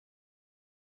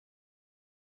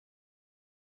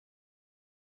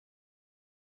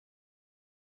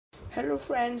Hello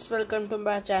friends, welcome to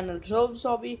my channel Zov's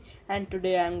Hobby, and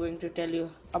today I am going to tell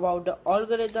you about the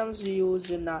algorithms we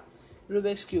use in a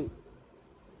Rubik's Cube.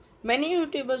 Many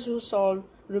YouTubers who solve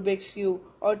Rubik's Cube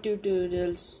or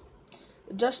tutorials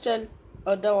just tell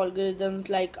the algorithms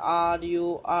like R,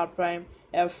 U, R prime,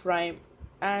 F prime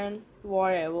and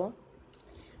whatever.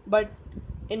 But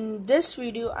in this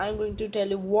video I am going to tell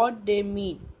you what they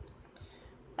mean.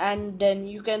 And then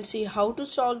you can see how to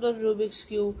solve the Rubik's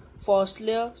Cube first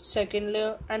layer, second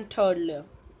layer and third layer.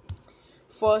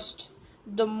 First,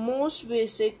 the most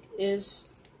basic is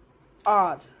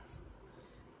R.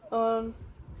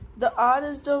 The R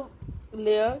is the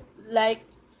layer, like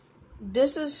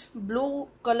this is blue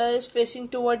color is facing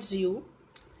towards you,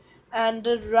 and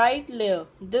the right layer,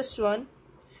 this one,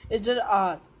 is the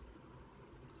R.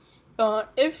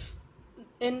 If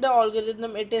in the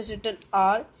algorithm it is written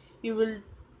R, you will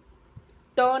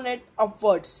turn it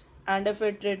upwards, and if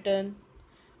it written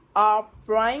R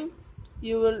prime,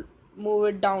 you will move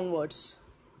it downwards.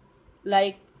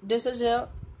 Like this is here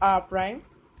R prime.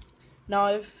 Now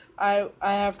if I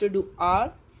have to do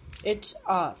R, it's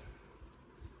R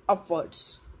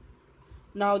upwards.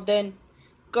 Now then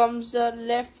comes the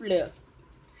left layer.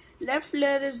 Left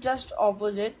layer is just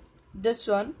opposite this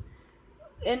one.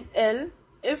 In L,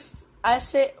 if I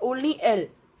say only L,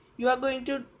 you are going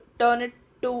to turn it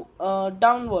to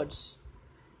downwards,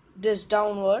 this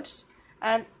downwards,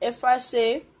 and if I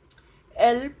say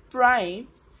L prime,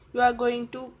 you are going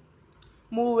to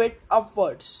move it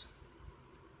upwards.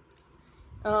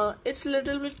 It's a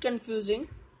little bit confusing.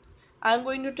 I'm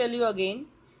going to tell you again.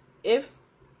 If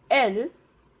L,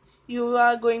 you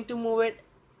are going to move it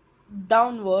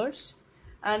downwards,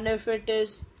 and if it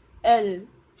is L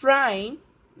prime,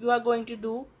 you are going to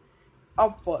do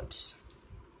upwards.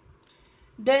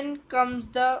 Then comes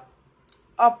the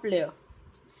up layer.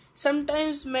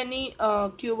 Sometimes many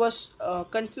cubers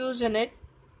confuse in it.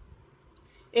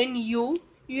 In U,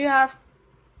 you have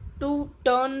to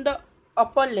turn the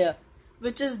upper layer,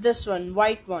 which is this one,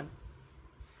 white one.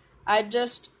 I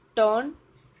just turn.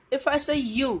 If I say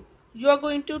U, you are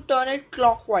going to turn it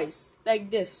clockwise, like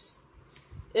this.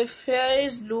 If here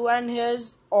is blue and here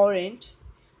is orange,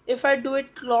 if I do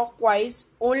it clockwise,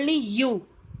 only U,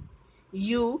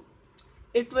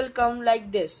 it will come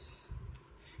like this.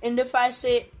 And if I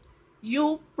say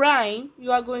U prime, you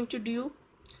are going to do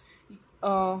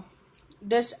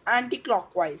this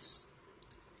anti-clockwise.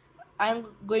 I'm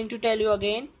going to tell you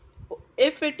again.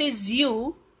 If it is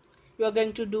U, you are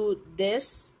going to do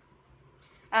this,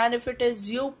 and if it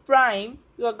is U prime,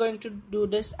 you are going to do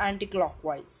this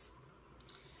anti-clockwise.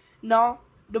 Now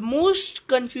the most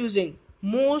confusing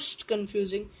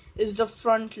is the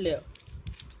front layer,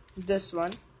 this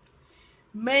one.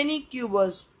 Many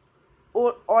cubers,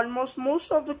 or almost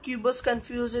most of the cubers,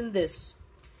 confuse in this.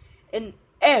 In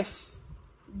F,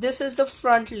 this is the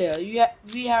front layer.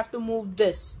 We have to move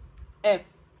this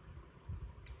F.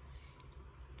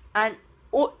 And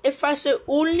if I say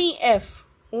only F,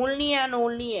 only and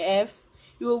only F,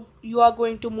 you are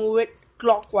going to move it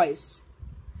clockwise,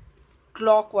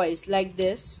 like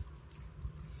this.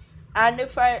 And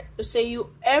if I say you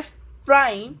F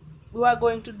prime, you are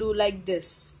going to do like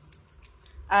this.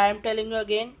 I am telling you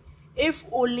again, if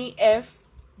only F,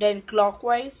 then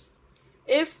clockwise.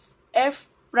 If F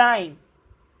prime,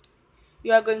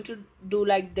 you are going to do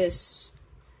like this,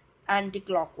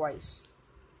 anti-clockwise.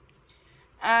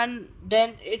 And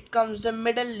then it comes the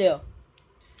middle layer.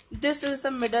 This is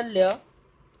the middle layer.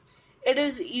 It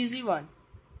is easy one.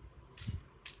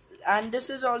 And this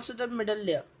is also the middle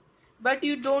layer. But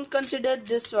you don't consider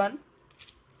this one.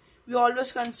 We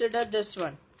always consider this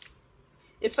one.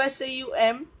 If I say you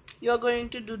M, you are going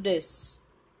to do this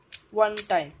one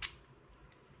time.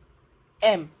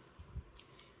 M.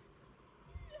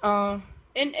 In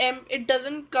M, it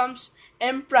doesn't comes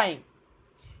M prime.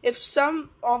 If some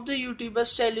of the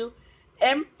YouTubers tell you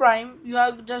M prime, you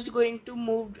are just going to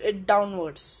move it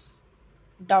downwards.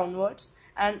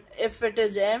 And if it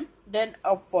is M, then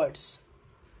upwards.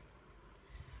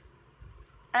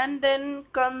 And then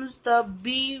comes the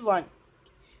B1.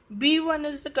 B1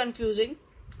 is the confusing.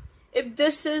 If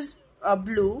this is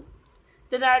blue,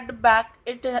 then at the back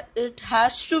it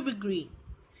has to be green.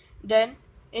 Then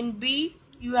in B,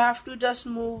 you have to just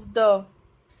move the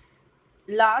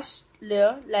last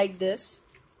layer like this.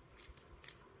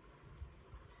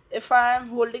 If I am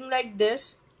holding like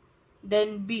this,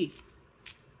 then B.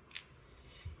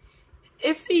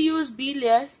 If we use B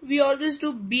layer, we always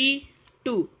do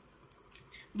B2.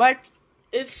 But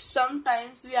if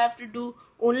sometimes we have to do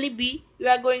only B, we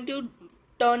are going to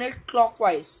turn it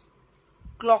clockwise.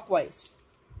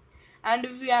 And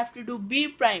if we have to do B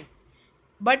prime,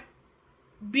 but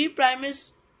B prime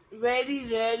is very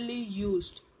rarely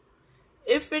used.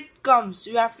 If it comes,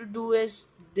 you have to do is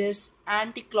this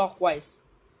anti-clockwise.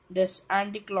 This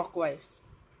anti-clockwise.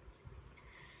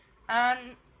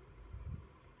 And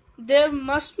there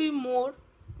must be more,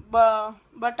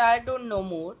 but I don't know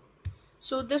more.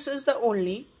 So this is the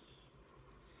only.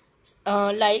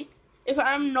 Like, if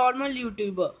I'm normal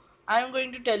YouTuber, I'm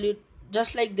going to tell you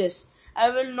just like this. I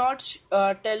will not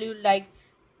tell you like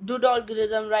do the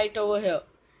algorithm right over here.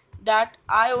 That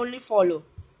I only follow.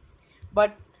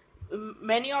 But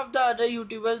many of the other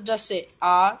YouTubers just say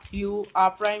R U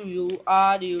R prime U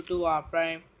R U 2 R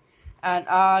prime and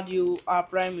R U R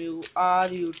prime U R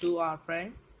U 2 R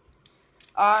prime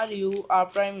R U R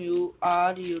prime U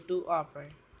R U 2 R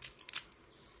prime.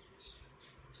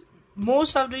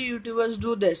 Most of the YouTubers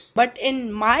do this, but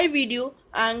in my video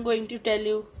I'm going to tell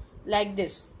you like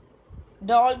this.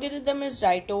 The algorithm is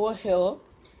right over here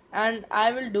and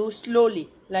I will do slowly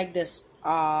like this.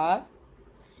 R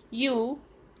U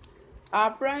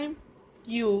R prime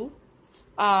U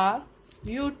R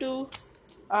U 2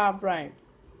 R prime.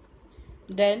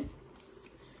 Then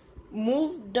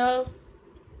move the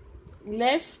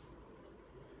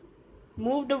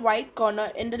white corner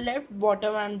in the left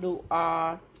bottom and do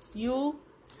R U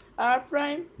R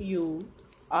prime U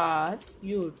R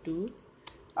U 2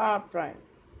 R prime.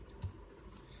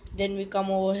 Then we come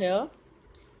over here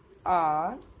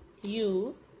R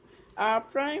U R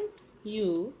prime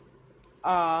U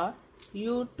R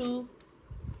U 2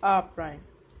 R prime,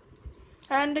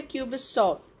 and the cube is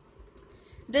solved.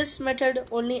 This method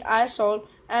only I solve,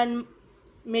 and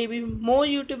maybe more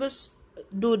YouTubers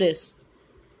do this.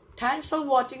 Thanks for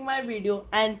watching my video,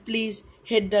 and please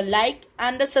hit the like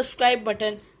and the subscribe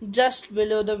button just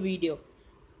below the video.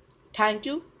 Thank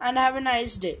you and have a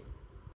nice day.